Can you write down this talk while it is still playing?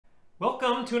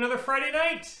Welcome to another Friday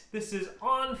night. This is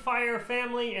On Fire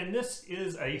Family, and this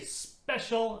is a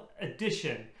special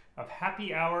edition of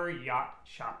Happy Hour Yacht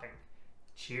Shopping.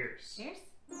 Cheers. Cheers.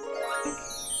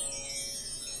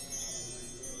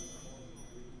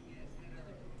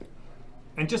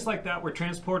 And just like that, we're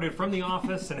transported from the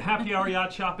office and Happy Hour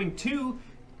Yacht Shopping to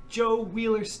Joe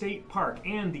Wheeler State Park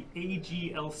and the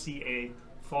AGLCA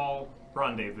Fall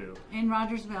Rendezvous In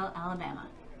Rogersville, Alabama.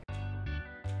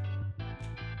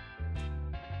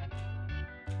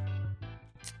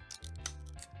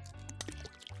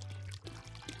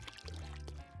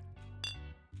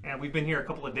 And we've been here a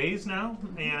couple of days now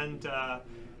and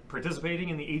participating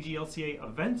in the AGLCA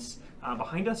events.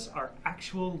 Behind us are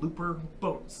actual looper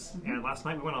boats. And last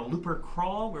night we went on a looper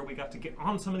crawl where we got to get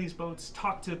on some of these boats,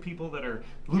 talk to people that are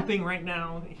looping right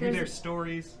now, hear their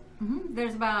stories.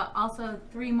 There's about also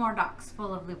 3 more docks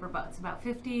full of looper boats. About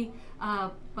 50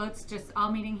 boats just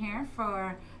all meeting here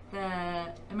for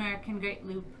the American Great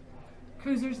Loop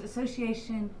Cruisers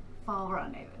Association Fall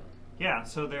Rendezvous. Yeah,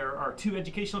 so there are 2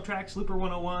 educational tracks, Looper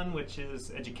 101, which is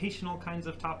educational kinds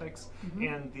of topics,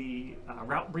 and the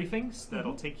route briefings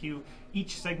that'll take you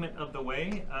each segment of the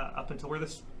way up until where the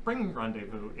spring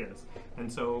rendezvous is.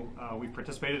 And so we've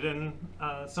participated in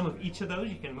some of each of those.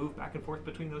 You can move back and forth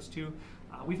between those 2.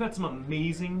 We've had some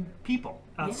amazing people.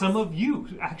 Some of you,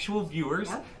 actual viewers,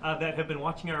 that have been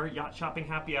watching our Yacht Shopping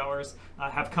Happy Hours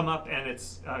have come up, and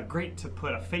it's great to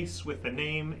put a face with the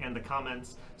name and the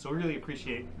comments. So we really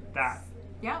appreciate that.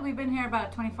 Yeah, we've been here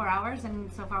about 24 hours,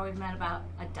 and so far we've met about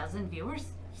a dozen viewers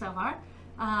so far.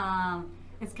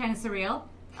 It's kind of surreal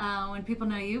when people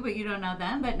know you, but you don't know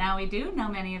them, but now we do know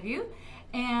many of you.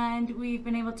 And we've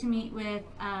been able to meet with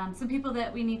some people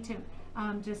that we need to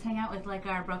just hang out with, like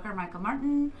our broker Michael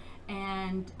Martin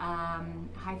and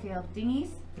Highfield Dinghies.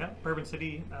 Yeah, Bourbon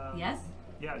City. Yes.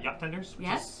 Yeah, yacht tenders, which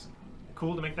is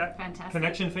cool to make that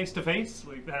connection face to face.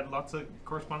 We've had lots of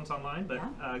correspondence online, but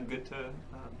good to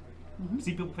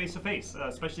see people face to face,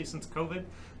 especially since COVID.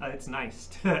 It's nice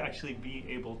to actually be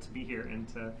able to be here and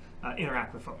to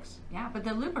interact with folks. Yeah, but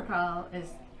the looper crawl is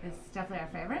definitely our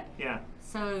favorite. Yeah.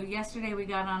 So yesterday we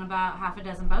got on about half a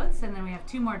dozen boats, and then we have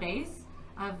 2 more days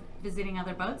of visiting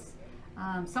other boats.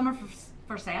 Some are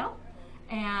for sale,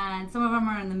 and some of them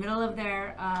are in the middle of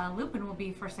their loop and will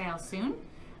be for sale soon.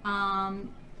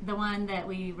 The one that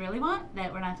we really want,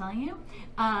 that we're not telling you,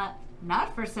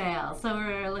 not for sale. So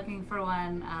we're looking for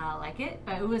one like it,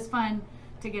 but it was fun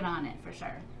to get on it for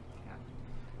sure.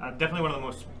 Yeah. Definitely one of the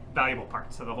most valuable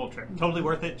parts of the whole trip. Totally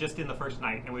worth it just in the first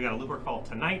night. And we got a looper call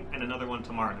tonight and another one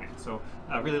tomorrow night. So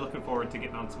really looking forward to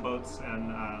getting on some boats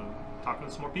and talking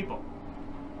to some more people.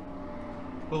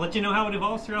 We'll let you know how it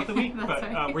evolves throughout the week,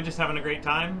 but we're just having a great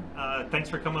time. Thanks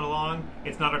for coming along.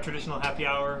 It's not our traditional happy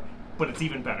hour, but it's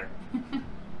even better.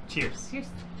 Cheers. Cheers.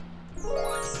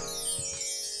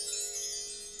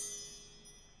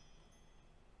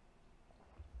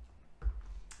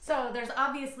 So there's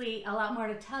obviously a lot more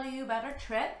to tell you about our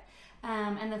trip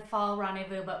and the fall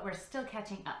rendezvous, but we're still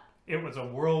catching up. It was a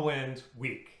whirlwind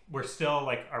week. We're still,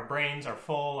 like, our brains are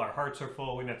full, our hearts are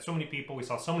full. We met so many people, we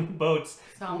saw so many boats.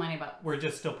 So many boats. We're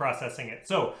just still processing it.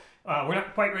 So we're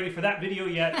not quite ready for that video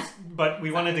yet, but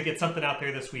we wanted to get something out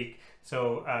there this week.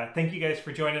 So thank you guys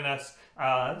for joining us.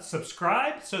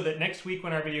 Subscribe so that next week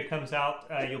when our video comes out,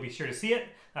 you'll be sure to see it.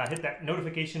 Hit that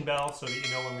notification bell so that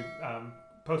you know when we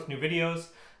post new videos.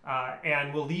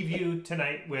 And we'll leave you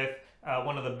tonight with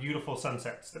one of the beautiful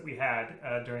sunsets that we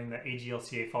had during the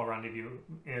AGLCA Fall Rendezvous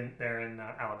there in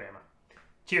Alabama.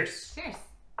 Cheers. Cheers.